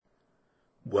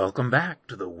Welcome back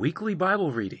to the weekly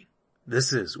Bible reading.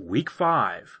 This is week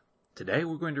 5. Today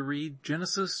we're going to read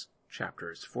Genesis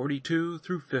chapters 42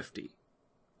 through 50.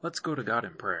 Let's go to God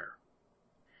in prayer.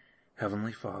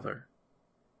 Heavenly Father,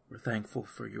 we're thankful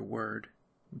for your word.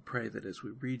 We pray that as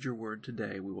we read your word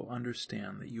today, we will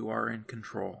understand that you are in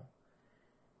control,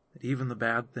 that even the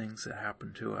bad things that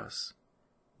happen to us,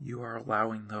 you are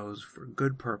allowing those for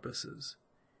good purposes.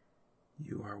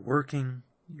 You are working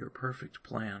your perfect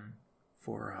plan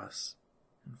for us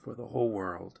and for the whole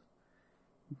world.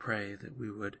 We pray that we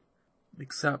would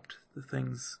accept the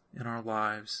things in our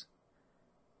lives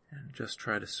and just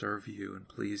try to serve you and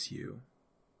please you.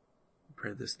 We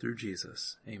pray this through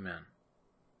Jesus. Amen.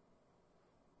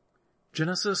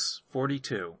 Genesis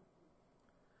 42.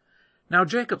 Now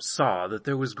Jacob saw that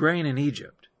there was grain in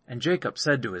Egypt, and Jacob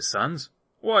said to his sons,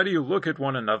 "Why do you look at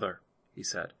one another?" he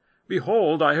said.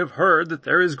 "Behold, I have heard that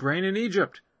there is grain in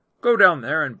Egypt. Go down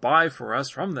there and buy for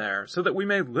us from there, so that we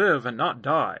may live and not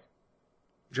die."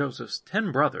 Joseph's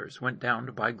 10 brothers went down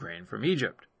to buy grain from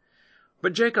Egypt.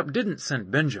 But Jacob didn't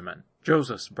send Benjamin,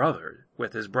 Joseph's brother,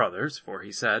 with his brothers, for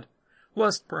he said,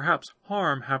 "Lest perhaps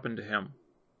harm happen to him."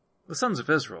 The sons of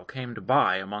Israel came to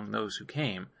buy among those who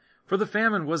came, for the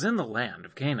famine was in the land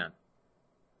of Canaan.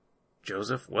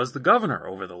 Joseph was the governor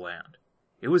over the land.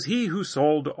 It was he who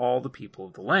sold to all the people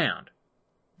of the land.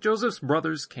 Joseph's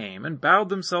brothers came and bowed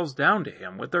themselves down to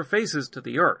him with their faces to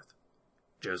the earth.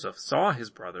 Joseph saw his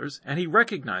brothers, and he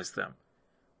recognized them,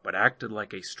 but acted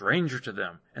like a stranger to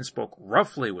them and spoke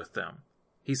roughly with them.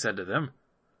 He said to them,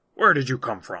 "Where did you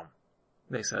come from?"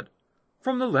 They said,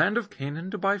 "From the land of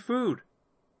Canaan to buy food."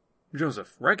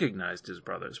 Joseph recognized his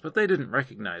brothers, but they didn't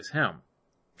recognize him.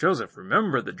 Joseph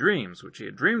remembered the dreams which he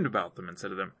had dreamed about them and said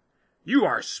to them, "You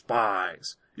are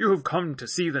spies. You have come to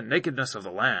see the nakedness of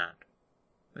the land."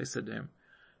 They said to him,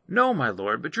 "No, my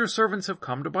lord, but your servants have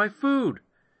come to buy food.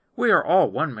 We are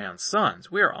all one man's sons.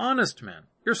 We are honest men.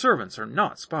 Your servants are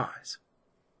not spies."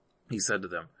 He said to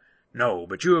them, "No,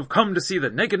 but you have come to see the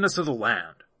nakedness of the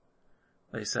land."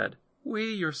 They said,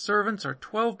 "We, your servants, are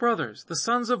 12 brothers, the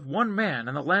sons of one man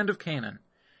in the land of Canaan.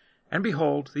 And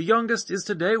behold, the youngest is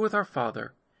today with our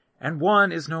father, and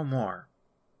one is no more."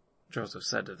 Joseph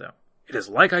said to them, "It is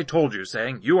like I told you,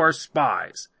 saying, 'You are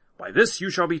spies.' By this you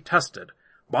shall be tested.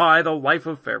 By the life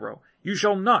of Pharaoh, you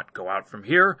shall not go out from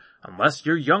here unless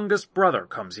your youngest brother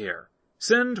comes here.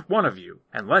 Send one of you,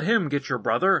 and let him get your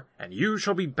brother, and you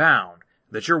shall be bound,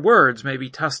 that your words may be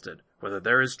tested, whether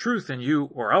there is truth in you,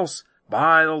 or else,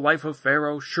 by the life of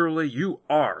Pharaoh, surely you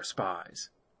are spies."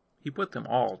 He put them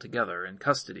all together in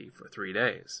custody for 3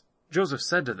 days. Joseph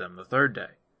said to them the 3rd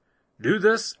day, "Do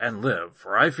this and live,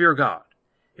 for I fear God.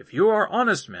 If you are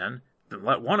honest men, then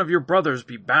let one of your brothers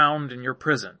be bound in your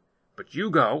prison. But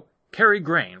you go, carry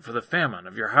grain for the famine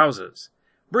of your houses.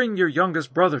 Bring your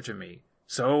youngest brother to me,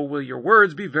 so will your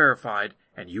words be verified,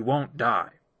 and you won't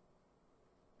die."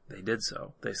 They did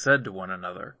so. They said to one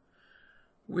another,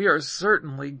 "We are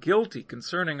certainly guilty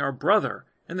concerning our brother,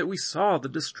 and that we saw the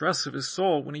distress of his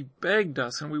soul when he begged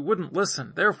us, and we wouldn't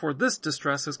listen. Therefore this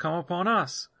distress has come upon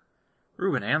us."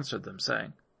 Reuben answered them,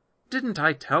 saying, "Didn't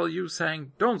I tell you,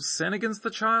 saying, 'Don't sin against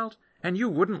the child,' and you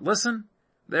wouldn't listen?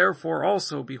 Therefore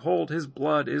also, behold, his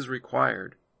blood is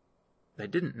required." They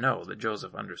didn't know that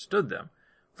Joseph understood them,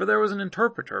 for there was an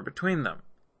interpreter between them.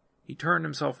 He turned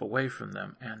himself away from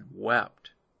them and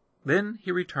wept. Then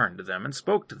he returned to them and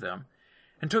spoke to them,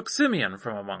 and took Simeon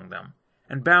from among them,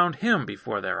 and bound him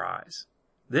before their eyes.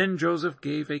 Then Joseph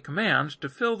gave a command to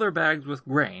fill their bags with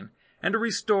grain, and to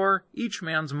restore each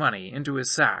man's money into his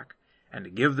sack, and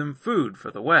to give them food for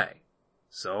the way.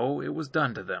 So it was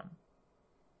done to them.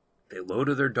 They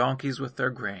loaded their donkeys with their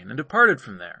grain and departed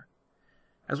from there.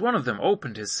 As one of them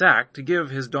opened his sack to give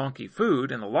his donkey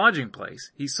food in the lodging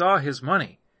place, he saw his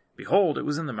money. Behold, it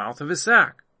was in the mouth of his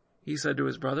sack. He said to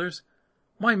his brothers,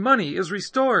 "My money is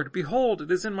restored. Behold,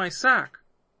 it is in my sack."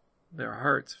 Their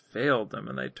hearts failed them,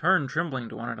 and they turned trembling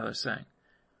to one another, saying,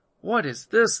 "What is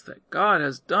this that God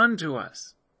has done to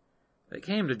us?" They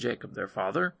came to Jacob their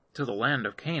father, to the land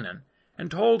of Canaan,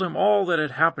 and told him all that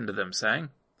had happened to them, saying,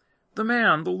 "The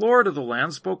man, the lord of the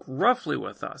land, spoke roughly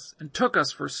with us, and took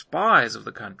us for spies of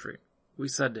the country." We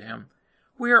said to him,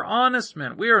 "We are honest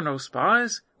men, we are no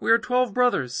spies. We are 12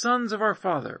 brothers, sons of our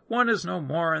father. One is no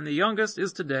more, and the youngest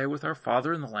is today with our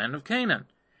father in the land of Canaan."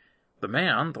 The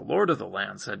man, the lord of the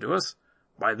land, said to us,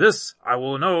 "By this I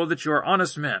will know that you are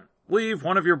honest men. Leave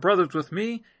one of your brothers with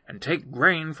me, and take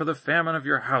grain for the famine of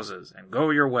your houses, and go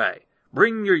your way.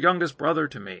 Bring your youngest brother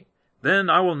to me.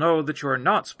 Then I will know that you are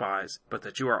not spies, but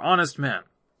that you are honest men.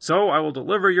 So I will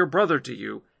deliver your brother to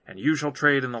you, and you shall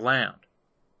trade in the land."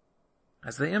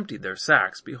 As they emptied their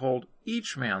sacks, behold,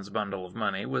 each man's bundle of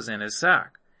money was in his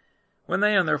sack. When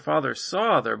they and their father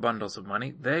saw their bundles of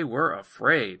money, they were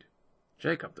afraid.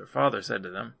 Jacob their father said to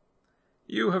them,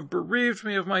 "You have bereaved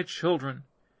me of my children.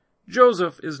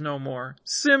 Joseph is no more,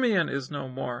 Simeon is no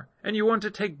more, and you want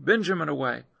to take Benjamin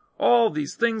away. All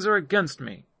these things are against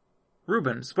me."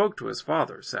 Reuben spoke to his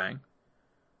father, saying,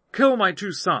 "Kill my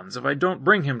 2 sons if I don't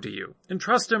bring him to you.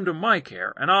 Entrust him to my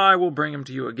care, and I will bring him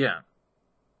to you again."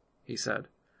 He said,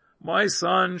 "My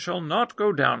son shall not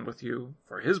go down with you,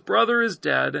 for his brother is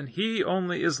dead, and he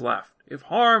only is left. If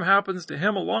harm happens to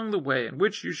him along the way in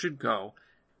which you should go,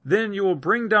 then you will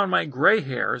bring down my gray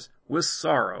hairs with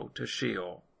sorrow to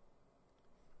Sheol."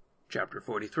 Chapter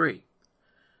 43.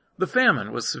 The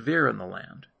famine was severe in the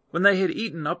land. When they had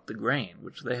eaten up the grain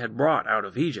which they had brought out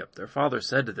of Egypt, their father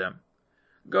said to them,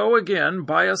 "Go again,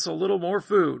 buy us a little more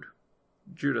food."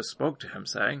 Judah spoke to him,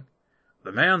 saying,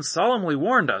 "The man solemnly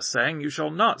warned us, saying, 'You shall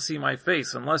not see my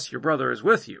face unless your brother is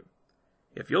with you.'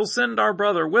 If you'll send our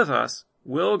brother with us,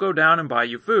 we'll go down and buy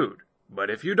you food. But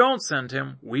if you don't send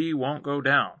him, we won't go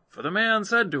down. For the man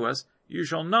said to us, 'You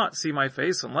shall not see my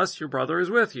face unless your brother is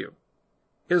with you.'"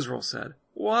 Israel said,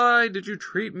 "Why did you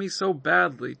treat me so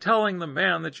badly, telling the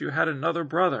man that you had another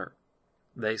brother?"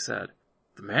 They said,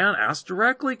 "The man asked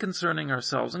directly concerning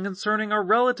ourselves and concerning our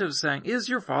relatives, saying, 'Is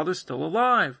your father still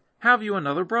alive? Have you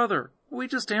another brother?' We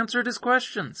just answered his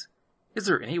questions. Is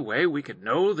there any way we could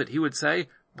know that he would say,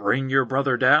 'Bring your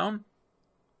brother down'?"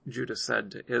 Judah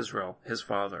said to Israel, his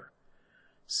father,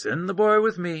 "Send the boy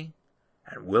with me,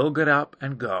 and we'll get up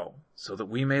and go, so that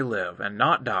we may live and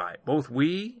not die, both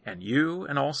we and you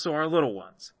and also our little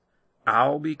ones.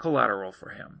 I'll be collateral for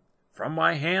him. From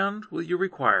my hand will you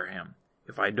require him.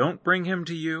 If I don't bring him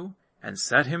to you and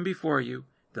set him before you,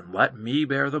 then let me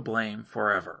bear the blame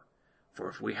forever. For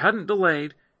if we hadn't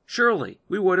delayed, surely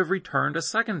we would have returned a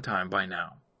second time by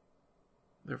now."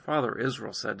 Their father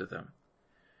Israel said to them,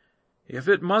 "If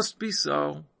it must be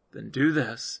so, then do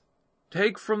this.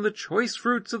 Take from the choice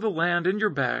fruits of the land in your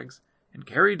bags, and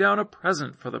carry down a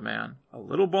present for the man, a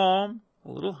little balm,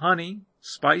 a little honey,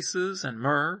 spices and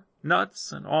myrrh,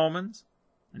 nuts and almonds,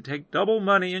 and take double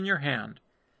money in your hand,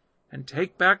 and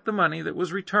take back the money that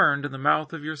was returned in the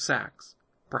mouth of your sacks.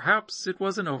 Perhaps it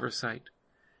was an oversight.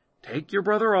 Take your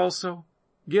brother also,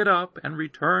 get up and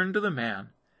return to the man.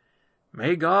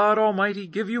 May God Almighty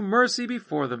give you mercy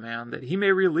before the man, that he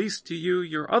may release to you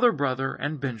your other brother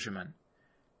and Benjamin.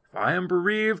 If I am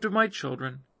bereaved of my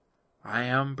children, I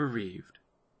am bereaved."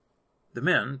 The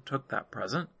men took that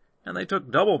present, and they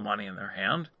took double money in their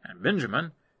hand, and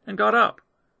Benjamin, and got up,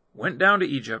 went down to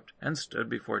Egypt, and stood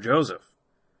before Joseph.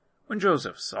 When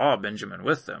Joseph saw Benjamin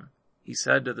with them, he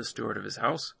said to the steward of his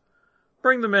house,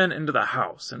 "Bring the men into the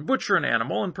house, and butcher an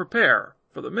animal, and prepare,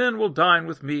 for the men will dine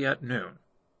with me at noon."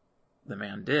 The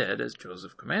man did as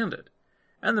Joseph commanded,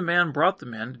 and the man brought the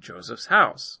men to Joseph's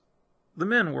house. The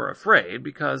men were afraid,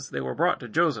 because they were brought to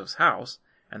Joseph's house,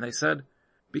 and they said,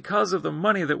 "Because of the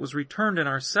money that was returned in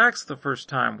our sacks the first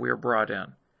time we are brought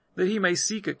in, that he may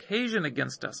seek occasion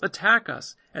against us, attack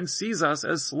us, and seize us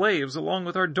as slaves along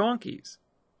with our donkeys."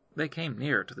 They came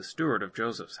near to the steward of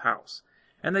Joseph's house,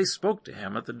 and they spoke to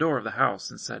him at the door of the house,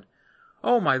 and said,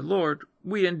 "Oh, my lord,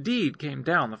 we indeed came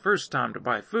down the first time to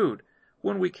buy food.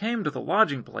 When we came to the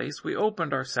lodging place, we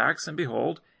opened our sacks, and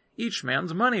behold, each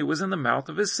man's money was in the mouth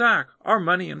of his sack, our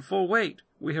money in full weight.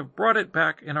 We have brought it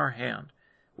back in our hand.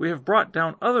 We have brought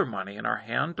down other money in our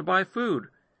hand to buy food.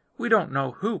 We don't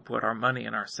know who put our money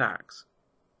in our sacks."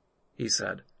 He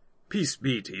said, "Peace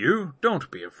be to you.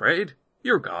 Don't be afraid.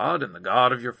 Your God and the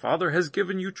God of your father has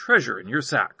given you treasure in your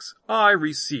sacks. I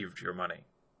received your money."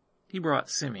 He brought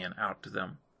Simeon out to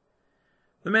them.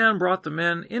 The man brought the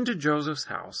men into Joseph's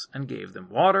house and gave them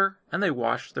water, and they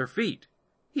washed their feet.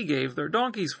 He gave their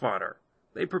donkeys fodder.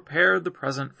 They prepared the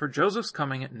present for Joseph's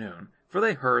coming at noon, for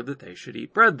they heard that they should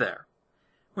eat bread there.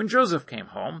 When Joseph came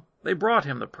home, they brought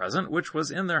him the present which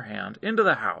was in their hand into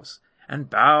the house, and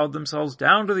bowed themselves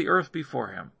down to the earth before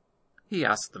him. He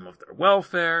asked them of their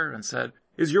welfare, and said,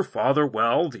 "Is your father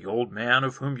well, the old man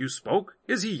of whom you spoke?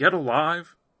 Is he yet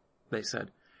alive?" They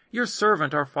said, "Your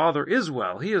servant our father is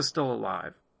well, he is still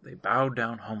alive." They bowed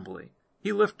down humbly.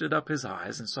 He lifted up his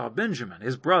eyes and saw Benjamin,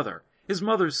 his brother, his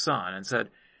mother's son, and said,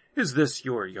 "Is this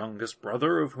your youngest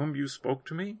brother of whom you spoke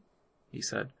to me?" He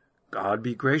said, "God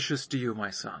be gracious to you, my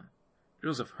son."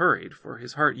 Joseph hurried, for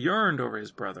his heart yearned over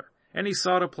his brother, and he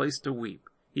sought a place to weep.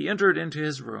 He entered into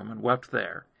his room and wept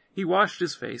there. He washed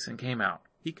his face and came out.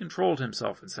 He controlled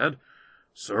himself and said,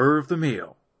 "Serve the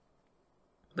meal."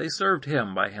 They served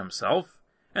him by himself,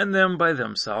 and them by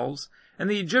themselves, and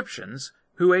the Egyptians,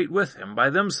 who ate with him by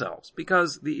themselves,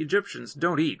 because the Egyptians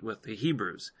don't eat with the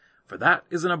Hebrews, for that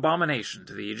is an abomination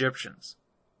to the Egyptians.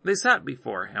 They sat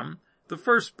before him, the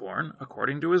firstborn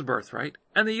according to his birthright,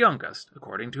 and the youngest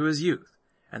according to his youth.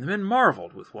 And the men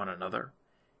marveled with one another.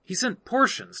 He sent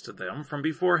portions to them from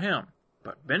before him,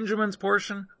 but Benjamin's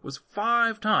portion was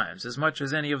 5 times as much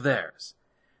as any of theirs.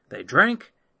 They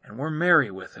drank and were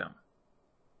merry with him.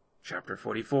 Chapter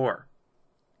 44.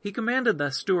 He commanded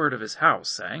the steward of his house,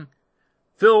 saying,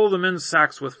 Fill the men's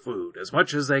sacks with food, as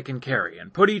much as they can carry,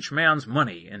 and put each man's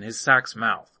money in his sack's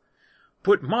mouth.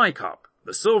 Put my cup,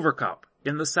 the silver cup,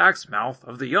 in the sack's mouth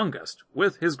of the youngest,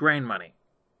 with his grain money.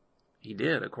 He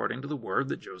did according to the word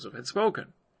that Joseph had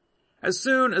spoken. As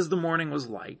soon as the morning was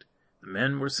light, the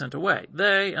men were sent away,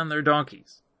 they and their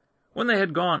donkeys. When they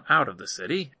had gone out of the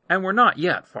city, and were not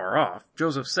yet far off,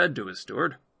 Joseph said to his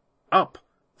steward, Up,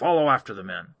 follow after the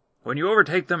men. When you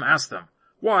overtake them, ask them,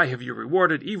 Why have you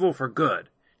rewarded evil for good?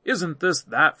 Isn't this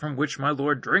that from which my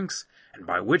Lord drinks, and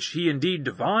by which he indeed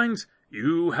divines?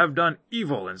 You have done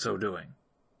evil in so doing.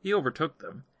 He overtook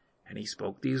them, and he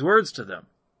spoke these words to them.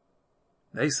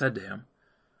 They said to him,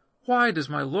 Why does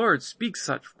my Lord speak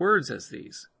such words as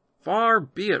these? Far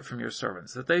be it from your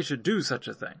servants that they should do such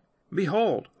a thing.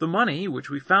 Behold, the money which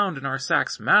we found in our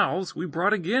sacks' mouths we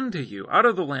brought again to you out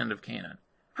of the land of Canaan.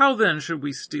 How then should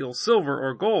we steal silver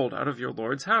or gold out of your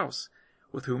Lord's house?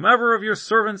 With whomever of your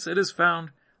servants it is found,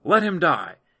 let him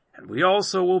die, and we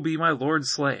also will be my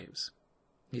Lord's slaves.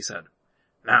 He said,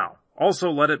 Now also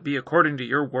let it be according to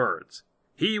your words.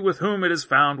 He with whom it is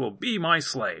found will be my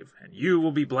slave, and you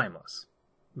will be blameless.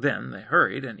 Then they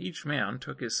hurried, and each man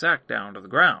took his sack down to the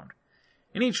ground.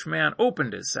 And each man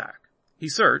opened his sack. He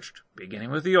searched,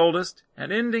 beginning with the oldest,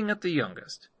 and ending at the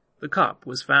youngest. The cup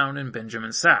was found in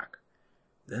Benjamin's sack.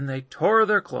 Then they tore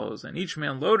their clothes, and each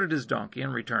man loaded his donkey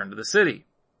and returned to the city.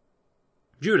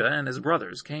 Judah and his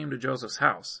brothers came to Joseph's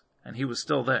house, and he was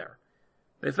still there.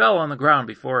 They fell on the ground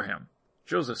before him.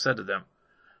 Joseph said to them,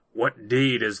 What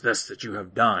deed is this that you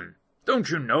have done?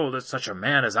 Don't you know that such a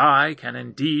man as I can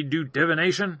indeed do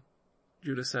divination?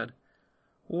 Judah said,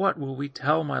 What will we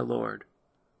tell my lord?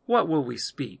 What will we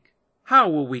speak? How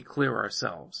will we clear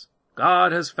ourselves?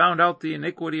 God has found out the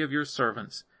iniquity of your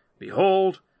servants.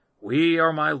 Behold, we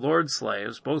are my lord's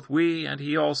slaves, both we and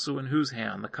he also in whose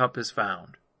hand the cup is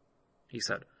found. He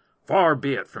said, Far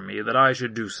be it from me that I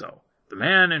should do so. The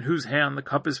man in whose hand the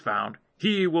cup is found,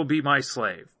 he will be my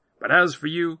slave. But as for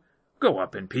you, go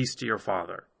up in peace to your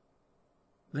father.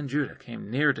 Then Judah came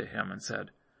near to him and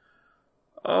said,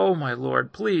 Oh, my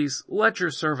lord, please let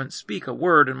your servant speak a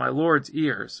word in my lord's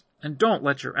ears, and don't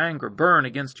let your anger burn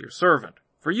against your servant,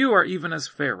 for you are even as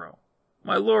Pharaoh.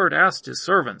 My lord asked his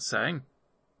servants, saying,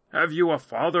 Have you a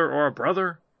father or a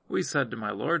brother? We said to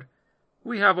my lord,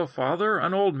 We have a father,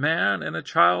 an old man, and a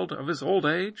child of his old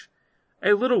age,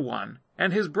 a little one,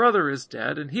 and his brother is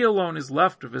dead, and he alone is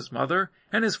left of his mother,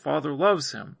 and his father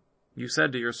loves him. You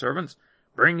said to your servants,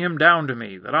 Bring him down to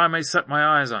me, that I may set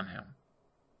my eyes on him.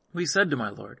 We said to my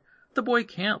lord, The boy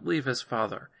can't leave his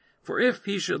father, for if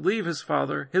he should leave his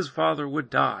father would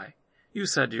die. You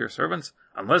said to your servants,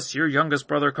 Unless your youngest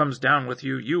brother comes down with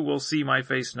you, you will see my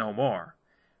face no more.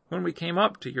 When we came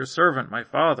up to your servant my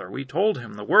father, we told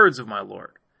him the words of my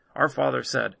lord. Our father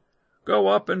said, Go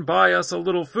up and buy us a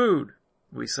little food.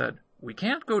 We said, We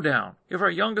can't go down. If our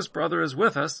youngest brother is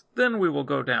with us, then we will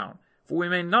go down, for we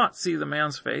may not see the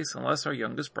man's face unless our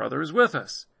youngest brother is with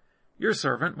us. Your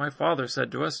servant, my father,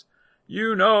 said to us,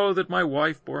 You know that my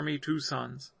wife bore me 2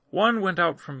 sons. One went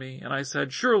out from me, and I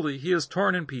said, Surely he is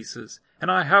torn in pieces,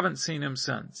 and I haven't seen him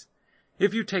since.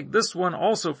 If you take this one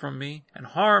also from me, and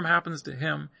harm happens to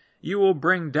him, you will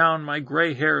bring down my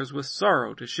gray hairs with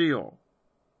sorrow to Sheol.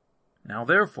 Now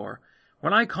therefore,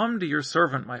 when I come to your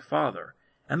servant my father,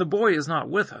 and the boy is not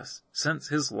with us, since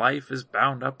his life is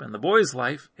bound up in the boy's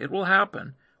life, it will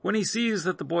happen, when he sees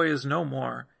that the boy is no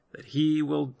more, that he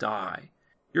will die.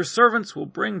 Your servants will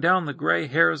bring down the gray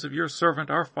hairs of your servant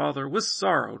our father with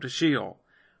sorrow to Sheol.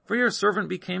 For your servant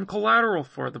became collateral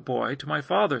for the boy to my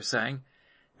father, saying,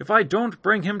 If I don't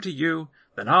bring him to you,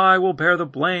 then I will bear the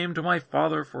blame to my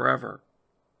father forever.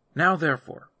 Now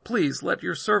therefore, please let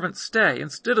your servant stay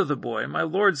instead of the boy, my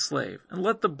lord's slave, and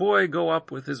let the boy go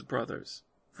up with his brothers.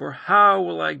 For how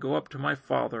will I go up to my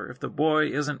father if the boy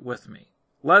isn't with me,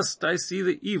 lest I see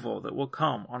the evil that will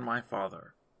come on my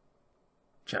father?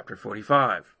 Chapter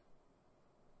 45.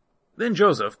 Then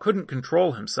Joseph couldn't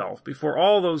control himself before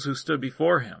all those who stood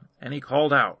before him, and he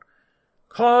called out,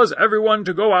 Cause everyone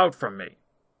to go out from me.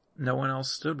 No one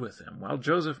else stood with him, while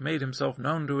Joseph made himself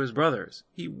known to his brothers.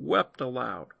 He wept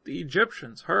aloud. The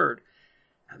Egyptians heard,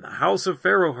 And the house of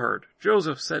Pharaoh heard.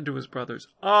 Joseph said to his brothers,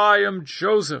 I am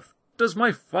Joseph. Does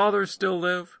my father still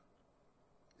live?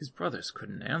 His brothers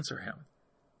couldn't answer him,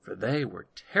 for they were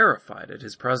terrified at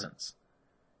his presence.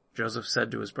 Joseph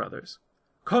said to his brothers,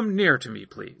 Come near to me,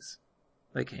 please.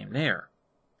 They came near.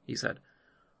 He said,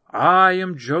 I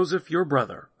am Joseph your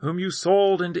brother, whom you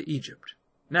sold into Egypt.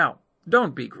 Now,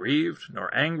 don't be grieved,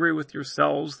 nor angry with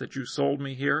yourselves that you sold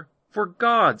me here, for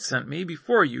God sent me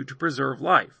before you to preserve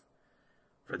life.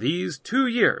 For these 2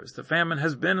 years the famine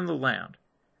has been in the land,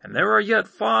 and there are yet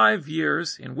 5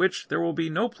 years in which there will be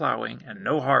no plowing and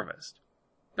no harvest.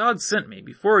 God sent me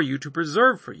before you to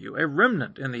preserve for you a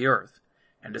remnant in the earth,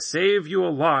 and to save you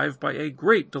alive by a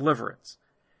great deliverance.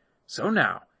 So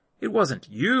now, it wasn't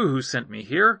you who sent me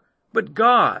here, but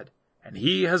God, and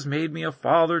he has made me a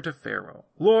father to Pharaoh,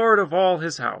 lord of all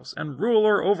his house, and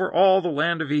ruler over all the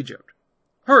land of Egypt.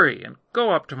 Hurry and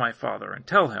go up to my father and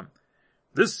tell him,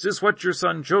 This is what your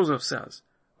son Joseph says.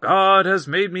 God has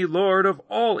made me lord of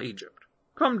all Egypt.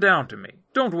 Come down to me,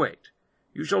 don't wait.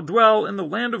 You shall dwell in the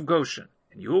land of Goshen,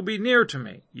 and you will be near to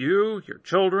me, you, your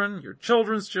children, your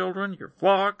children's children, your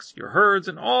flocks, your herds,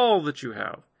 and all that you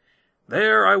have.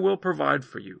 There I will provide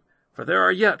for you, for there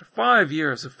are yet 5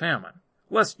 years of famine,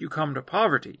 lest you come to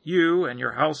poverty, you and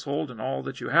your household and all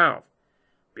that you have.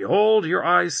 Behold, your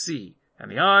eyes see, and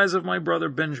the eyes of my brother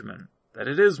Benjamin, that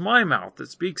it is my mouth that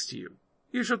speaks to you.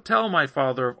 You shall tell my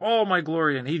father of all my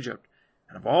glory in Egypt,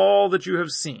 and of all that you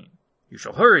have seen. You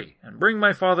shall hurry and bring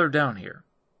my father down here.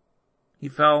 He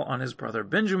fell on his brother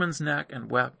Benjamin's neck and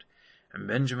wept, and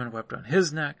Benjamin wept on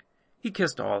his neck. He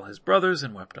kissed all his brothers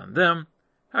and wept on them.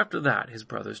 After that his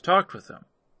brothers talked with him.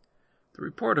 The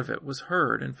report of it was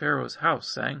heard in Pharaoh's house,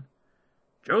 saying,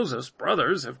 Joseph's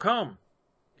brothers have come.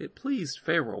 It pleased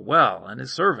Pharaoh well and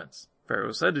his servants.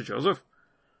 Pharaoh said to Joseph,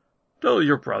 Tell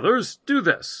your brothers, do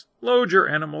this. Load your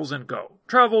animals and go.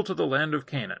 Travel to the land of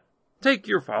Canaan. Take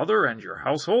your father and your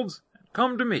households, and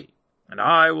come to me, and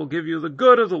I will give you the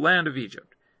good of the land of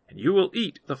Egypt, and you will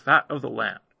eat the fat of the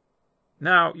land.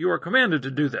 Now you are commanded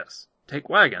to do this. Take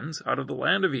wagons out of the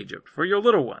land of Egypt for your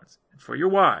little ones and for your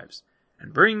wives,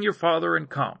 and bring your father and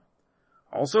come.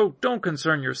 Also, don't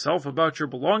concern yourself about your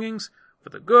belongings, for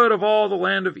the good of all the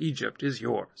land of Egypt is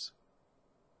yours.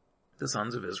 The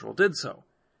sons of Israel did so.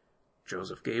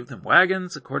 Joseph gave them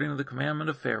wagons according to the commandment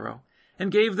of Pharaoh,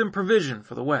 and gave them provision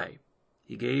for the way.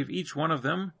 He gave each one of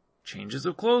them changes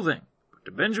of clothing. But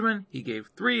to Benjamin he gave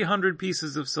 300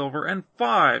 pieces of silver and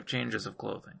 5 changes of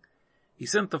clothing. He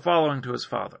sent the following to his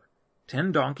father: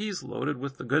 10 donkeys loaded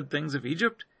with the good things of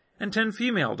Egypt, and 10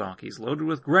 female donkeys loaded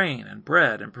with grain and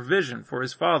bread and provision for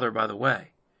his father by the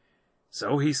way.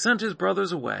 So he sent his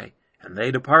brothers away, and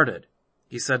they departed.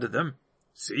 He said to them,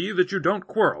 See that you don't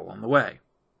quarrel on the way.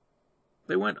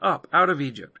 They went up out of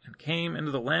Egypt and came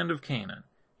into the land of Canaan,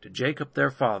 to Jacob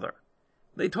their father.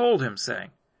 They told him, saying,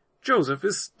 Joseph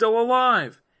is still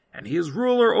alive, and he is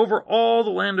ruler over all the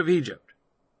land of Egypt.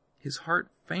 His heart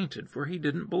fainted, for he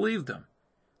didn't believe them.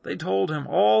 They told him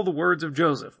all the words of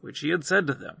Joseph, which he had said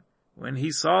to them. When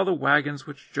he saw the wagons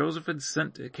which Joseph had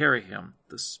sent to carry him,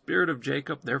 the spirit of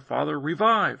Jacob their father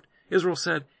revived. Israel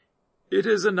said, It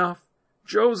is enough.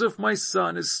 Joseph my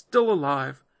son is still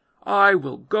alive. I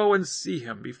will go and see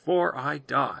him before I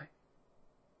die.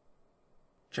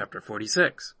 Chapter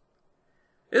 46.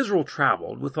 Israel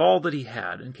traveled with all that he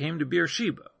had and came to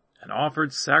Beersheba, and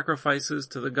offered sacrifices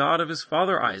to the God of his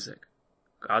father Isaac.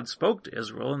 God spoke to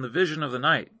Israel in the vision of the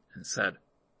night, and said,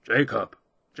 Jacob,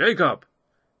 Jacob.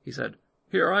 He said,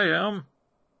 Here I am.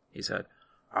 He said,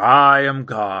 I am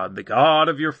God, the God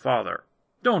of your father.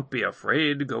 Don't be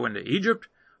afraid to go into Egypt,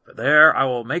 for there I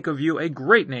will make of you a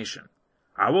great nation.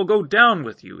 I will go down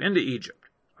with you into Egypt.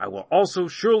 I will also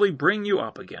surely bring you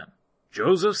up again.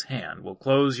 Joseph's hand will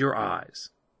close your eyes.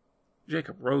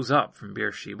 Jacob rose up from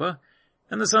Beersheba,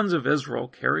 and the sons of Israel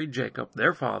carried Jacob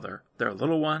their father, their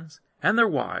little ones, and their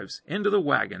wives into the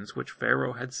wagons which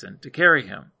Pharaoh had sent to carry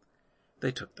him.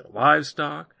 They took their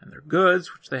livestock and their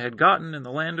goods which they had gotten in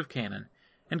the land of Canaan,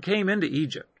 and came into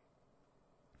Egypt.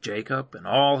 Jacob and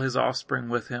all his offspring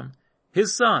with him,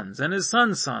 his sons and his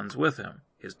sons' sons with him,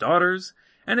 his daughters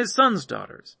and his sons'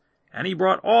 daughters, and he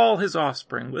brought all his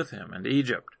offspring with him into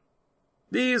Egypt.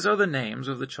 These are the names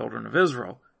of the children of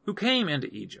Israel who came into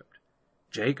Egypt: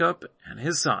 Jacob and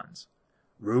his sons,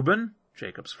 Reuben,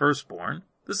 Jacob's firstborn,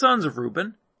 the sons of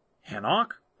Reuben,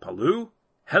 Hanok, Palu,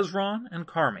 Hezron, and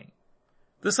Carmi.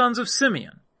 The sons of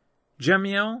Simeon,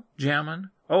 Jemiel, Jamin,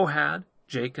 Ohad,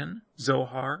 Jachin,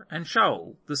 Zohar, and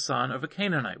Shaul, the son of a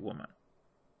Canaanite woman.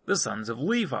 The sons of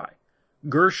Levi,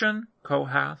 Gershon,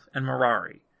 Kohath, and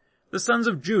Merari. The sons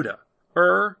of Judah,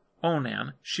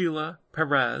 Onan, Shelah,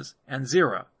 Perez, and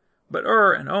Zerah. But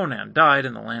and Onan died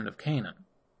in the land of Canaan.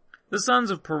 The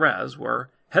sons of Perez were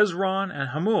Hezron and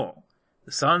Hamuel.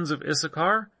 The sons of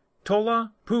Issachar,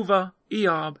 Tola, Puvah,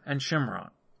 Eob, and Shimron.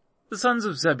 The sons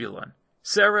of Zebulun,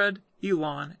 Sered,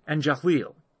 Elon, and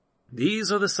Jahleel.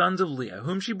 These are the sons of Leah,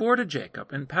 whom she bore to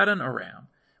Jacob in Paddan Aram,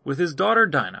 with his daughter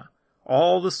Dinah.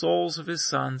 All the souls of his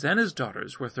sons and his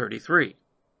daughters were 33.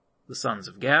 The sons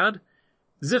of Gad,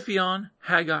 Ziphion,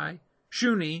 Haggai,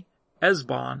 Shuni,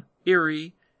 Esbon,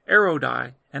 Eri,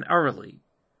 Arodi, and Areli.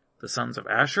 The sons of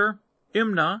Asher,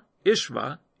 Imnah,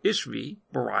 Ishva, Ishvi,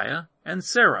 Beriah, and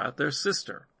Sarah their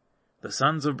sister. The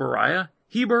sons of Beriah,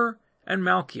 Heber, and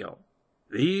Malchiel.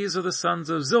 These are the sons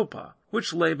of Zilpah,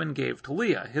 which Laban gave to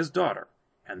Leah his daughter,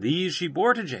 and these she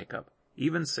bore to Jacob,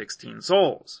 even 16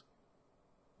 souls.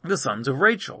 The sons of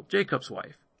Rachel, Jacob's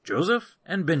wife, Joseph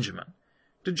and Benjamin.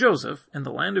 To Joseph in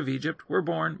the land of Egypt were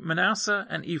born Manasseh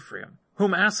and Ephraim,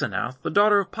 whom Asenath, the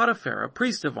daughter of Potiphera,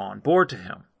 priest of On, bore to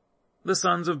him. The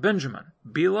sons of Benjamin,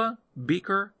 Bela,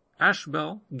 Becher,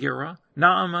 Ashbel, Gera,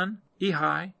 Naaman,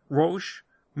 Ehi, Rosh,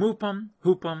 Mupam,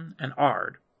 Hupam, and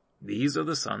Ard. These are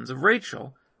the sons of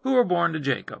Rachel, who were born to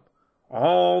Jacob.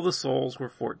 All the souls were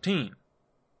 14.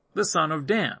 The son of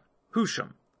Dan,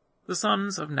 Husham. The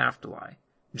sons of Naphtali,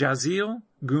 Jaziel,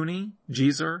 Guni,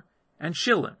 Jezer, and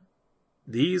Shillim.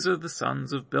 These are the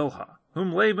sons of Bilhah,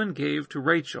 whom Laban gave to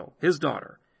Rachel, his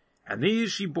daughter, and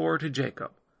these she bore to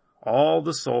Jacob. All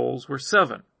the souls were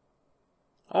 7.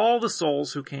 All the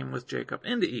souls who came with Jacob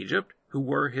into Egypt, who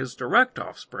were his direct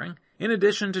offspring, in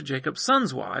addition to Jacob's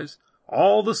sons' wives,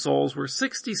 all the souls were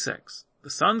 66. The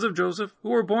sons of Joseph, who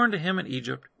were born to him in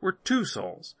Egypt, were 2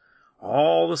 souls.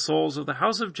 All the souls of the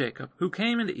house of Jacob, who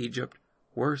came into Egypt,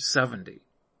 were 70.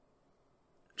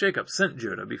 Jacob sent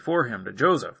Judah before him to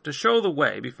Joseph to show the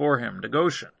way before him to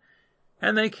Goshen,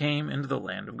 and they came into the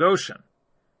land of Goshen.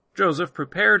 Joseph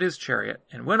prepared his chariot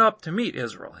and went up to meet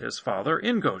Israel, his father,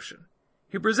 in Goshen.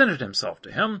 He presented himself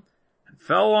to him, and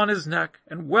fell on his neck,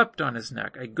 and wept on his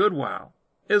neck a good while.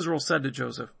 Israel said to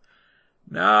Joseph,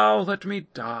 "Now let me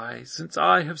die, since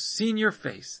I have seen your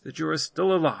face, that you are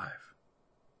still alive."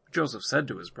 Joseph said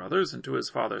to his brothers and to his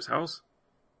father's house,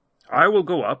 "I will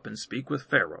go up and speak with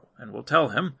Pharaoh, and will tell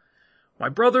him, 'My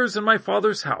brothers and my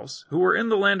father's house, who were in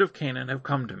the land of Canaan, have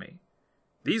come to me.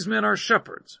 These men are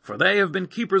shepherds, for they have been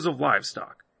keepers of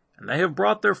livestock, and they have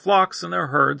brought their flocks and their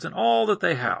herds and all that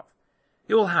they have.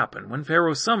 It will happen when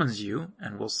Pharaoh summons you,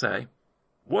 and will say,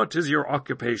 "What is your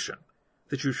occupation?"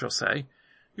 that you shall say,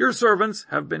 "Your servants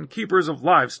have been keepers of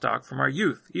livestock from our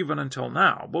youth even until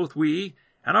now, both we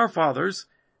and our fathers,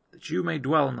 that you may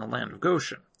dwell in the land of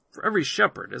Goshen. For every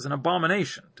shepherd is an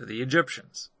abomination to the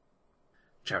Egyptians."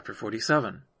 Chapter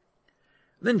 47.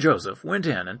 Then Joseph went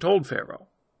in and told Pharaoh,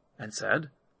 and said,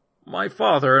 "My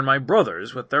father and my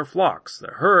brothers with their flocks,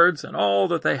 their herds, and all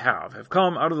that they have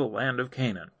come out of the land of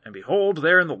Canaan, and behold,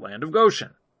 they are in the land of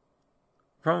Goshen."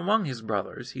 From among his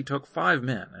brothers he took 5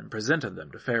 men and presented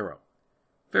them to Pharaoh.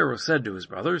 Pharaoh said to his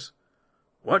brothers,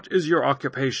 "What is your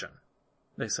occupation?"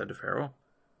 They said to Pharaoh,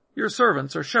 "Your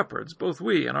servants are shepherds, both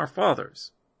we and our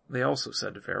fathers." They also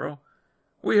said to Pharaoh,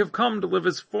 "We have come to live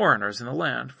as foreigners in the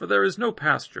land, for there is no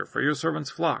pasture for your servants'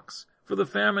 flocks, for the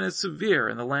famine is severe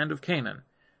in the land of Canaan.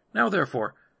 Now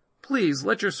therefore, please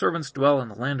let your servants dwell in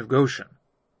the land of Goshen."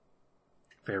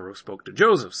 Pharaoh spoke to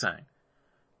Joseph, saying,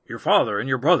 "Your father and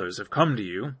your brothers have come to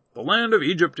you. The land of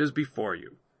Egypt is before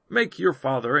you. Make your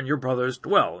father and your brothers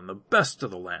dwell in the best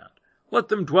of the land. Let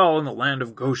them dwell in the land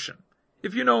of Goshen.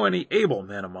 If you know any able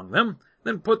men among them,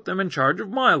 then put them in charge of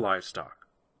my livestock."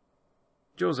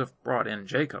 Joseph brought in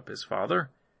Jacob his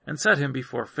father, and set him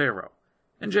before Pharaoh,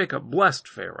 and Jacob blessed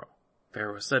Pharaoh.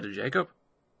 Pharaoh said to Jacob,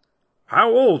 "How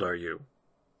old are you?"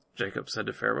 Jacob said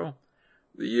to Pharaoh,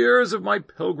 "The years of my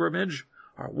pilgrimage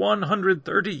are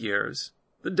 130 years.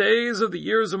 The days of the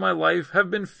years of my life have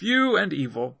been few and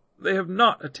evil. They have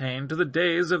not attained to the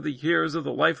days of the years of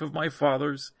the life of my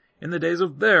fathers, in the days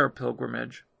of their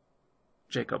pilgrimage."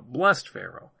 Jacob blessed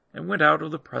Pharaoh, and went out of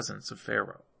the presence of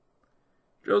Pharaoh.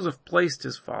 Joseph placed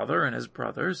his father and his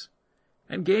brothers,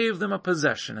 and gave them a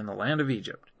possession in the land of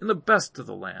Egypt, in the best of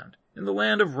the land, in the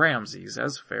land of Ramses,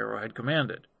 as Pharaoh had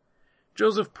commanded.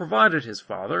 Joseph provided his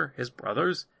father, his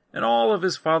brothers, and all of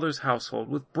his father's household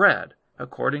with bread,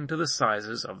 according to the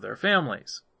sizes of their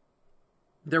families.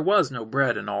 There was no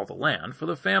bread in all the land, for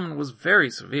the famine was very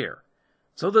severe,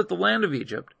 so that the land of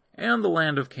Egypt and the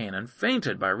land of Canaan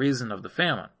fainted by reason of the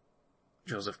famine.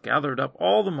 Joseph gathered up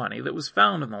all the money that was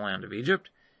found in the land of Egypt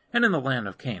and in the land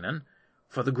of Canaan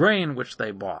for the grain which they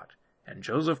bought, and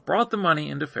Joseph brought the money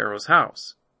into Pharaoh's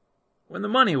house. When the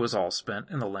money was all spent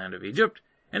in the land of Egypt,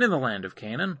 And in the land of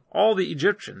Canaan, all the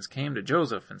Egyptians came to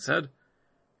Joseph and said,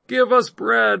 "Give us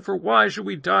bread, for why should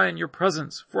we die in your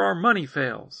presence? For our money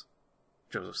fails."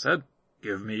 Joseph said,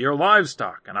 "Give me your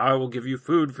livestock, and I will give you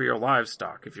food for your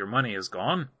livestock if your money is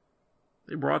gone."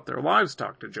 They brought their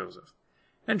livestock to Joseph,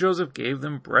 and Joseph gave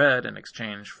them bread in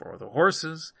exchange for the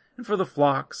horses, and for the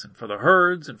flocks, and for the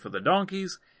herds, and for the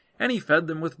donkeys, and he fed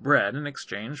them with bread in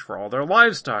exchange for all their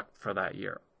livestock for that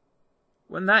year.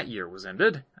 When that year was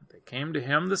ended, they came to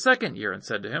him the second year and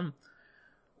said to him,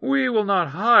 "We will not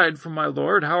hide from my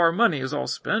lord how our money is all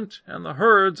spent, and the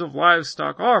herds of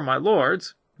livestock are my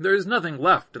lord's. There is nothing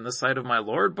left in the sight of my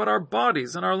lord but our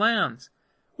bodies and our lands.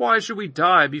 Why should we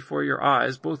die before your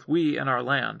eyes, both we and our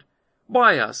land?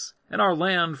 Buy us and our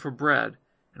land for bread,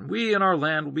 and we and our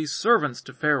land will be servants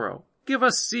to Pharaoh. Give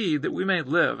us seed that we may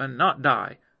live and not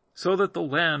die, so that the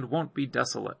land won't be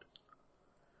desolate."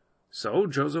 So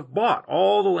Joseph bought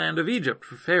all the land of Egypt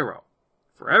for Pharaoh.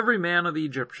 For every man of the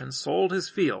Egyptians sold his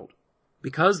field,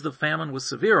 because the famine was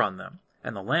severe on them,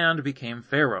 and the land became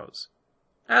Pharaoh's.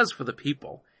 As for the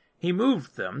people, he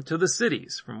moved them to the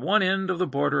cities, from one end of the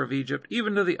border of Egypt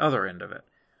even to the other end of it.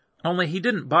 Only he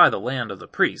didn't buy the land of the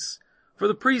priests, for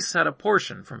the priests had a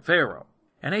portion from Pharaoh,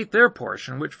 and ate their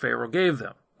portion which Pharaoh gave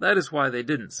them. That is why they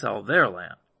didn't sell their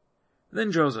land.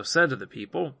 Then Joseph said to the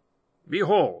people,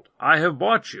 "Behold, I have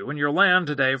bought you and your land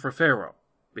today for Pharaoh.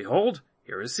 Behold,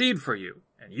 here is seed for you,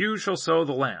 and you shall sow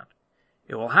the land.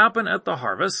 It will happen at the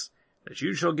harvest that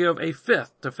you shall give a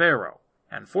fifth to Pharaoh,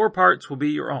 and 4 parts will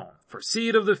be your own, for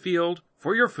seed of the field,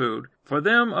 for your food, for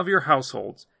them of your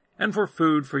households, and for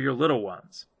food for your little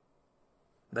ones."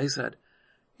 They said,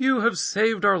 "You have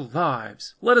saved our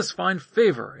lives. Let us find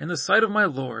favor in the sight of my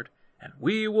lord, and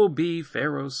we will be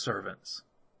Pharaoh's servants."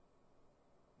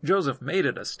 Joseph made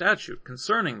it a statute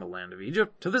concerning the land of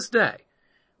Egypt to this day,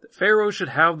 that Pharaoh should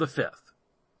have the fifth.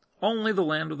 Only the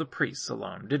land of the priests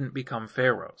alone didn't become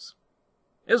Pharaoh's.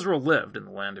 Israel lived in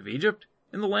the land of Egypt,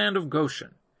 in the land of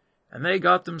Goshen, and they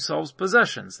got themselves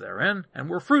possessions therein, and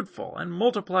were fruitful, and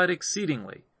multiplied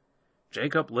exceedingly.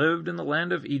 Jacob lived in the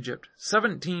land of Egypt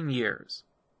 17 years.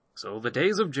 So the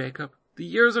days of Jacob, the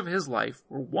years of his life,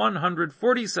 were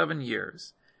 147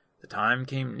 years. The time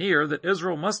came near that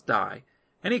Israel must die,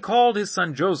 and he called his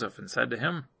son Joseph and said to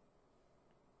him,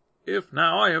 "If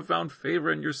now I have found favor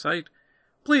in your sight,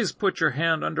 please put your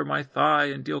hand under my thigh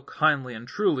and deal kindly and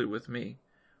truly with me.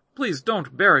 Please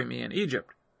don't bury me in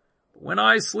Egypt. But when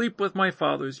I sleep with my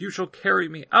fathers, you shall carry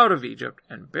me out of Egypt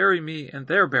and bury me in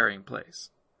their burying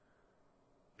place."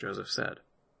 Joseph said,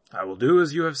 "I will do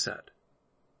as you have said."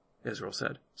 Israel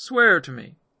said, "Swear to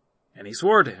me." And he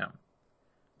swore to him.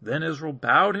 Then Israel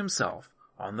bowed himself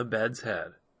on the bed's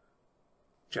head.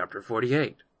 Chapter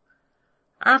 48.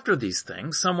 After these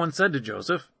things, someone said to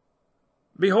Joseph,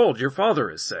 "Behold, your father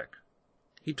is sick."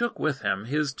 He took with him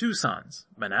his 2 sons,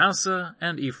 Manasseh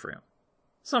and Ephraim.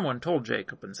 Someone told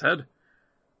Jacob and said,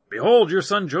 "Behold, your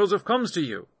son Joseph comes to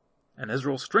you." And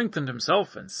Israel strengthened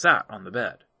himself and sat on the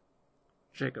bed.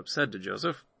 Jacob said to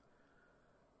Joseph,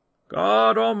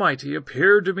 "God Almighty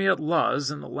appeared to me at Luz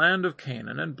in the land of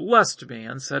Canaan, and blessed me,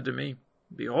 and said to me,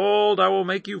 Behold, I will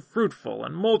make you fruitful,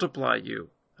 and multiply you,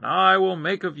 and I will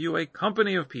make of you a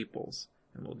company of peoples,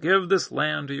 and will give this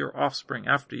land to your offspring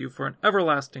after you for an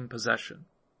everlasting possession.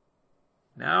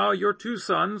 Now your 2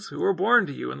 sons, who were born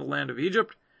to you in the land of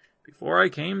Egypt, before I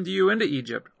came to you into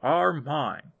Egypt, are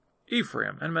mine,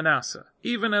 Ephraim and Manasseh,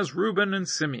 even as Reuben and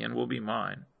Simeon will be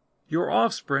mine. Your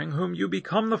offspring, whom you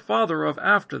become the father of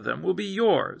after them, will be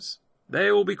yours.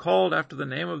 They will be called after the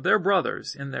name of their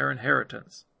brothers in their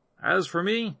inheritance. As for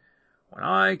me, when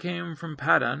I came from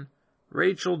Paddan,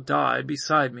 Rachel died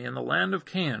beside me in the land of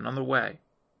Canaan on the way,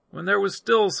 when there was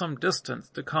still some distance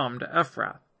to come to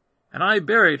Ephrath, and I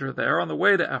buried her there on the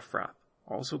way to Ephrath,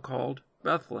 also called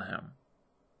Bethlehem."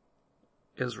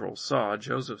 Israel saw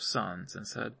Joseph's sons and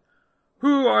said,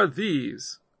 "Who are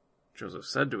these?" Joseph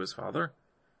said to his father,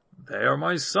 "They are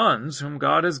my sons whom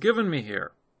God has given me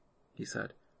here." He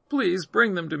said, "Please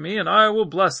bring them to me, and I will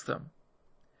bless them."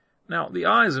 Now the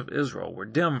eyes of Israel were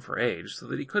dim for age, so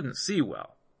that he couldn't see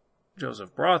well.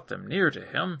 Joseph brought them near to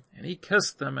him, and he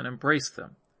kissed them and embraced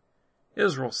them.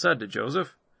 Israel said to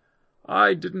Joseph,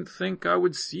 "I didn't think I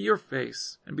would see your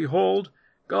face, and behold,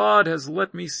 God has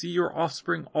let me see your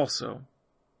offspring also."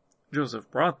 Joseph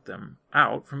brought them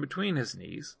out from between his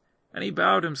knees, and he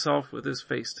bowed himself with his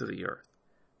face to the earth.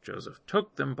 Joseph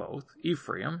took them both,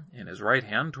 Ephraim in his right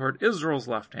hand toward Israel's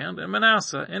left hand, and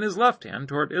Manasseh in his left hand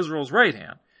toward Israel's right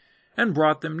hand, and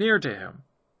brought them near to him.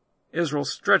 Israel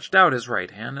stretched out his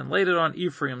right hand and laid it on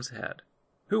Ephraim's head,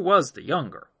 who was the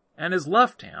younger, and his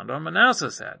left hand on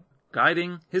Manasseh's head,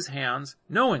 guiding his hands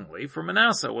knowingly, for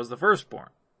Manasseh was the firstborn.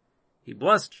 He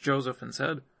blessed Joseph and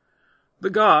said, "The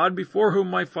God before whom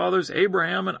my fathers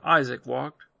Abraham and Isaac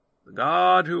walked, the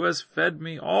God who has fed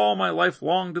me all my life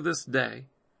long to this day,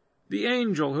 the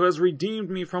angel who has redeemed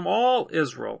me from all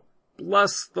Israel,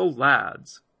 bless the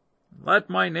lads. Let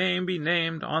my name be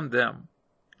named on them,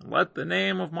 and let the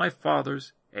name of my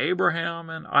fathers Abraham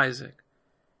and Isaac,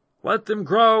 let them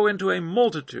grow into a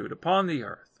multitude upon the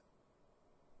earth."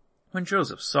 When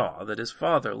Joseph saw that his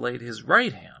father laid his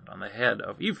right hand on the head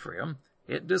of Ephraim,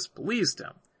 it displeased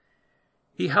him.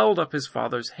 He held up his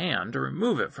father's hand to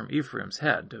remove it from Ephraim's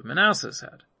head to Manasseh's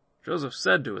head. Joseph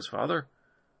said to his father,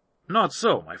 "Not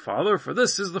so, my father, for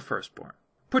this is the firstborn.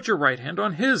 Put your right hand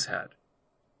on his head."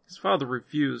 His father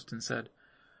refused and said,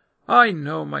 "I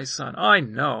know, my son, I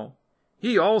know.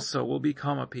 He also will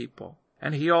become a people,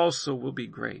 and he also will be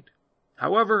great.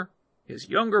 However, his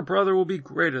younger brother will be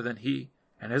greater than he,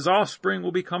 and his offspring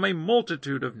will become a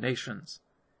multitude of nations."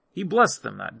 He blessed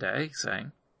them that day,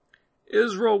 saying,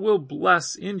 "Israel will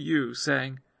bless in you,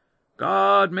 saying,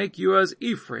 God make you as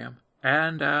Ephraim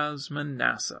and as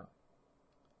Manasseh."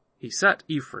 He set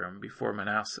Ephraim before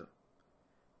Manasseh.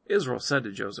 Israel said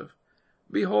to Joseph,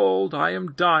 "Behold, I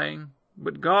am dying,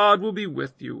 but God will be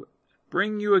with you,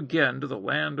 bring you again to the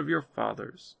land of your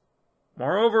fathers.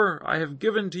 Moreover, I have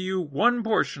given to you one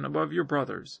portion above your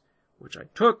brothers, which I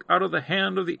took out of the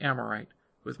hand of the Amorite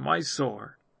with my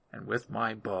sword and with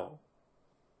my bow."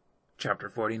 Chapter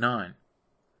 49.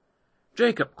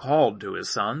 Jacob called to his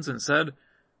sons and said,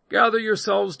 "Gather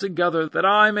yourselves together, that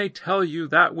I may tell you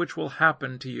that which will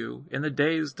happen to you in the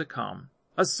days to come.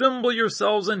 Assemble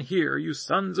yourselves and hear, you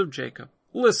sons of Jacob.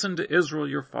 Listen to Israel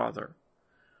your father.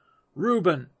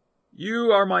 Reuben,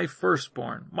 you are my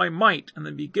firstborn, my might and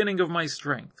the beginning of my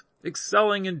strength,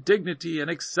 excelling in dignity and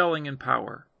excelling in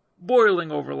power.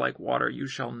 Boiling over like water you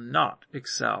shall not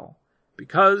excel,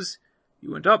 because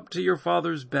you went up to your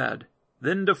father's bed,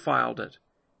 then defiled it.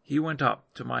 He went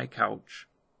up to my couch.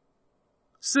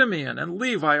 Simeon and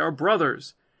Levi are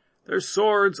brothers. Their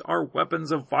swords are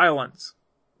weapons of violence.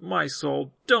 My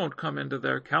soul, don't come into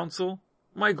their council.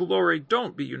 My glory,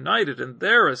 don't be united in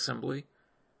their assembly.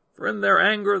 For in their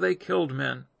anger they killed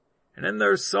men, and in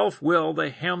their self-will they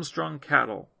hamstrung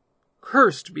cattle.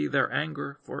 Cursed be their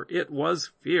anger, for it was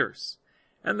fierce,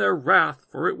 and their wrath,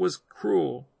 for it was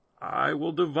cruel. I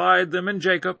will divide them in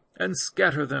Jacob, and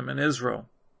scatter them in Israel.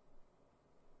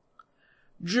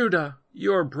 Judah,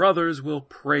 your brothers will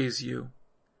praise you.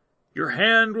 Your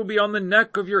hand will be on the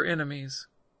neck of your enemies.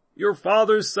 Your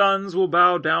father's sons will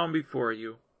bow down before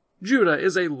you. Judah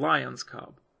is a lion's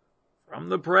cub. From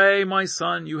the prey, my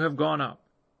son, you have gone up.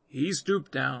 He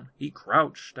stooped down, he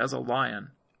crouched as a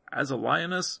lion. As a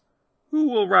lioness, who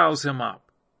will rouse him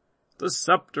up? The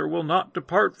scepter will not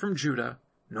depart from Judah,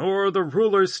 nor the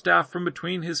ruler's staff from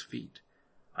between his feet,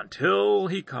 until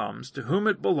he comes to whom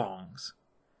it belongs.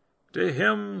 To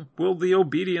him will the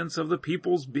obedience of the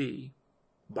peoples be,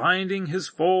 binding his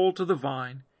foal to the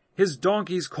vine, his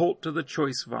donkey's colt to the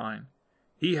choice vine.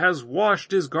 He has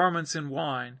washed his garments in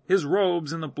wine, his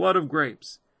robes in the blood of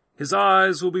grapes. His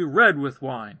eyes will be red with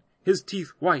wine, his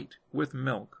teeth white with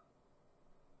milk.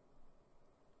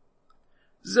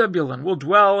 Zebulun will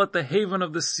dwell at the haven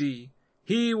of the sea.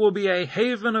 He will be a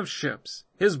haven of ships.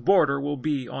 His border will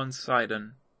be on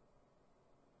Sidon.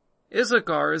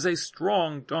 Issachar is a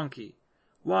strong donkey.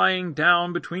 Lying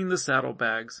down between the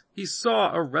saddlebags, he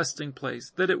saw a resting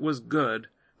place, that it was good,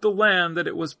 the land that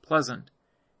it was pleasant.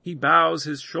 He bows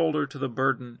his shoulder to the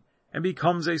burden, and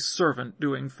becomes a servant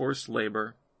doing forced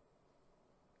labor.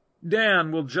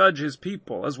 Dan will judge his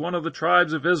people as one of the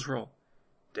tribes of Israel.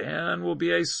 Dan will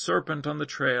be a serpent on the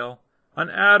trail, an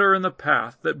adder in the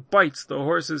path that bites the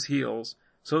horse's heels,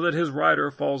 so that his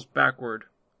rider falls backward.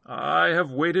 I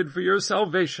have waited for your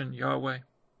salvation, Yahweh.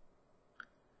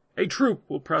 A troop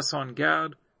will press on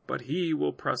Gad, but he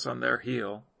will press on their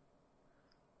heel.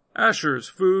 Asher's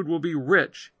food will be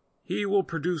rich. He will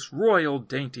produce royal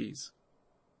dainties.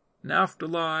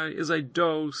 Naphtali is a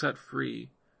doe set free,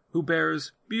 who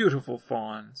bears beautiful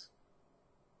fawns.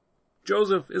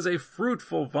 Joseph is a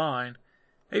fruitful vine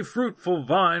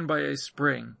by a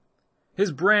spring.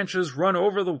 His branches run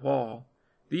over the wall.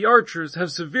 The archers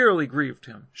have severely grieved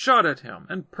him, shot at him,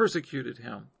 and persecuted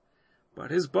him.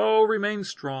 But his bow remained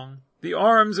strong. The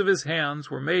arms of his hands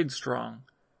were made strong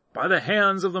by the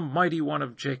hands of the mighty one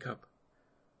of Jacob.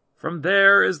 From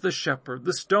there is the shepherd,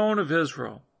 the stone of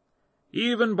Israel,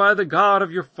 even by the God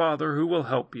of your father who will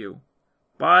help you,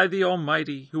 by the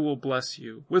Almighty who will bless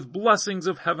you, with blessings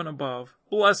of heaven above,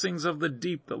 blessings of the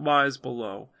deep that lies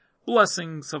below,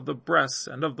 blessings of the breasts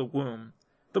and of the womb,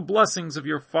 The blessings of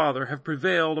your father have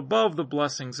prevailed above the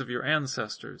blessings of your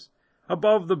ancestors,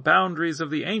 above the boundaries of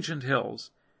the ancient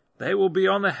hills. They will be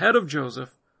on the head of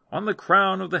Joseph, on the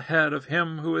crown of the head of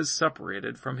him who is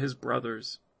separated from his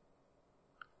brothers.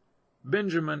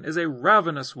 Benjamin is a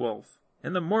ravenous wolf.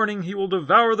 In the morning he will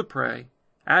devour the prey.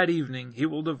 At evening he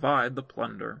will divide the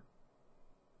plunder.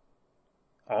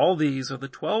 All these are the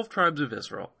 12 tribes of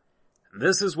Israel, and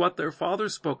this is what their father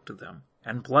spoke to them,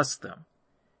 and blessed them.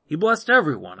 He blessed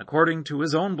everyone according to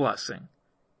his own blessing.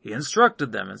 He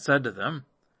instructed them and said to them,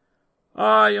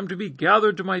 I am to be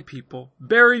gathered to my people.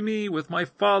 Bury me with my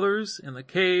fathers in the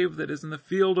cave that is in the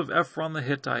field of Ephron the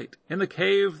Hittite, in the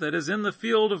cave that is in the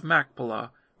field of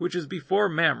Machpelah, which is before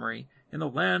Mamre, in the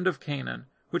land of Canaan,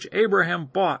 which Abraham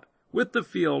bought with the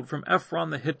field from Ephron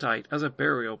the Hittite as a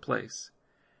burial place.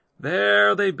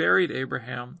 There they buried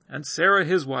Abraham and Sarah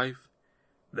his wife.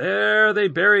 There they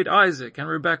buried Isaac and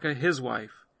Rebekah his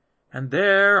wife. And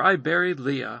there I buried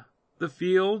Leah, the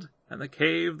field and the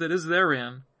cave that is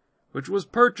therein, which was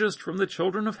purchased from the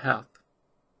children of Heth.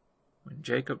 When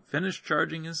Jacob finished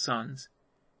charging his sons,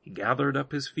 he gathered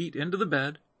up his feet into the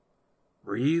bed,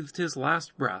 breathed his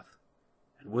last breath,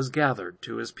 and was gathered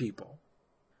to his people.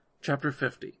 Chapter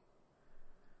 50.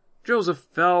 Joseph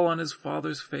fell on his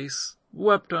father's face,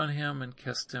 wept on him, and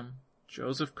kissed him.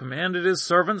 Joseph commanded his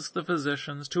servants, the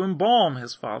physicians, to embalm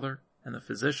his father, and the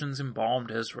physicians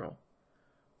embalmed Israel.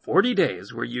 40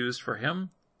 days were used for him,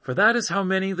 for that is how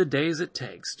many the days it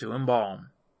takes to embalm.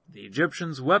 The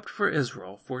Egyptians wept for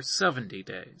Israel for 70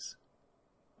 days.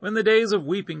 When the days of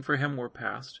weeping for him were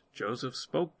past, Joseph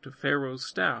spoke to Pharaoh's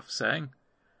staff, saying,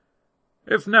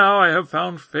 If now I have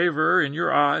found favor in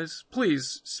your eyes,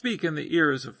 please speak in the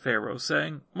ears of Pharaoh,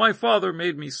 saying, My father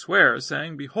made me swear,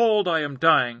 saying, Behold, I am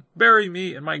dying. Bury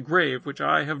me in my grave, which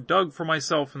I have dug for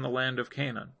myself in the land of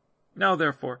Canaan. Now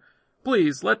therefore,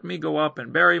 please let me go up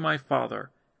and bury my father,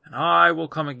 and I will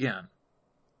come again.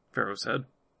 Pharaoh said,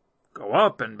 Go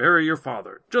up and bury your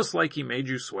father, just like he made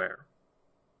you swear.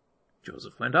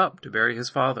 Joseph went up to bury his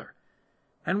father.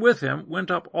 And with him went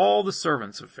up all the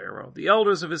servants of Pharaoh, the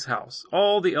elders of his house,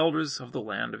 all the elders of the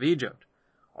land of Egypt,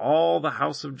 all the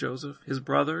house of Joseph, his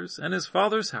brothers, and his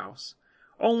father's house.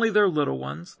 Only their little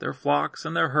ones, their flocks,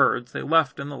 and their herds they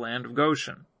left in the land of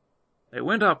Goshen. They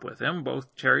went up with him,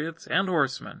 both chariots and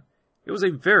horsemen. It was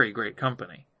a very great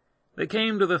company. They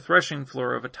came to the threshing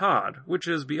floor of Atad, which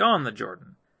is beyond the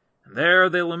Jordan, and there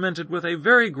they lamented with a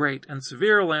very great and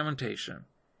severe lamentation.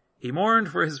 He mourned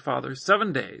for his father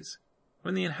 7 days.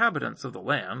 When the inhabitants of the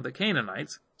land, the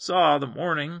Canaanites, saw the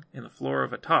mourning in the floor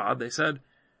of Atad, they said,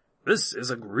 This is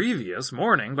a grievous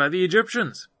mourning by the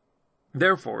Egyptians.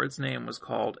 Therefore its name was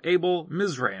called Abel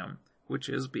Mizraim, which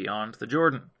is beyond the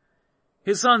Jordan.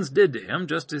 His sons did to him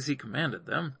just as he commanded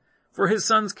them, for his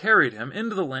sons carried him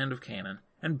into the land of Canaan,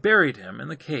 and buried him in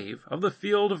the cave of the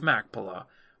field of Machpelah,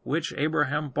 which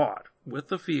Abraham bought with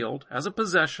the field as a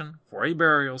possession for a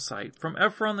burial site from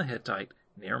Ephron the Hittite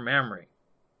near Mamre.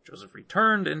 Joseph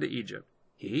returned into Egypt,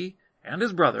 he and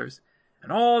his brothers,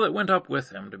 and all that went up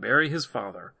with him to bury his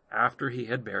father after he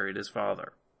had buried his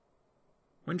father.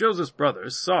 When Joseph's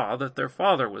brothers saw that their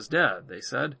father was dead, they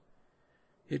said,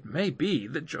 It may be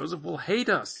that Joseph will hate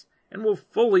us and will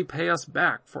fully pay us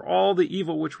back for all the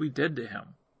evil which we did to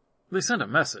him. They sent a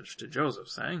message to Joseph,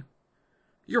 saying,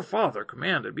 Your father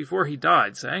commanded before he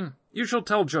died, saying, You shall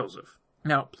tell Joseph,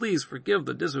 Now please forgive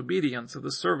the disobedience of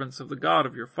the servants of the God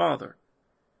of your father.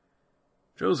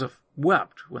 Joseph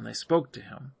wept when they spoke to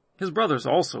him. His brothers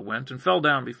also went and fell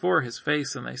down before his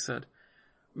face, and they said,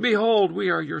 Behold, we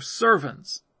are your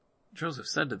servants. Joseph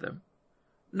said to them,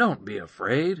 Don't be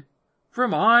afraid, for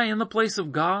am I in the place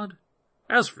of God?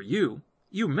 As for you,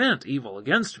 you meant evil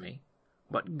against me,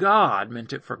 but God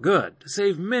meant it for good, to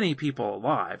save many people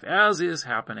alive, as is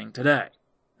happening today.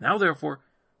 Now therefore,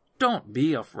 don't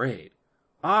be afraid.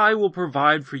 I will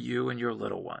provide for you and your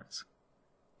little ones.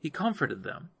 He comforted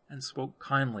them and spoke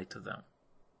kindly to them.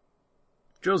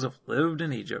 Joseph lived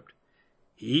in Egypt,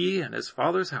 he and his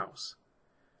father's house.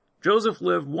 Joseph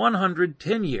lived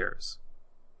 110 years.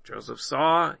 Joseph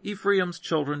saw Ephraim's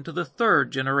children to the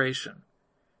 3rd generation.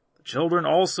 The children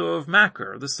also of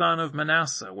Machir, the son of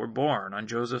Manasseh, were born on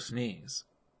Joseph's knees.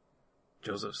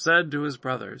 Joseph said to his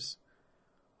brothers,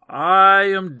 I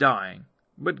am dying,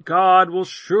 but God will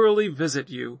surely visit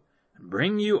you and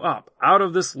bring you up out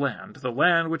of this land to the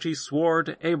land which he swore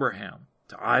to Abraham,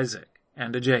 to Isaac,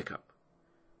 and to Jacob.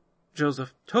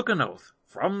 Joseph took an oath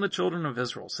from the children of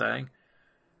Israel, saying,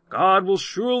 God will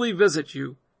surely visit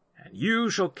you, and you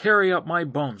shall carry up my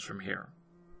bones from here.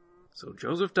 So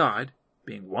Joseph died,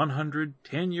 being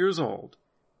 110 years old,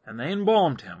 and they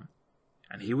embalmed him,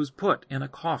 and he was put in a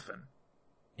coffin.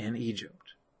 in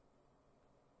Egypt.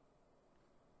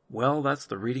 Well, that's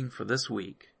the reading for this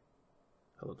week.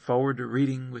 I look forward to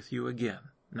reading with you again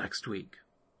next week.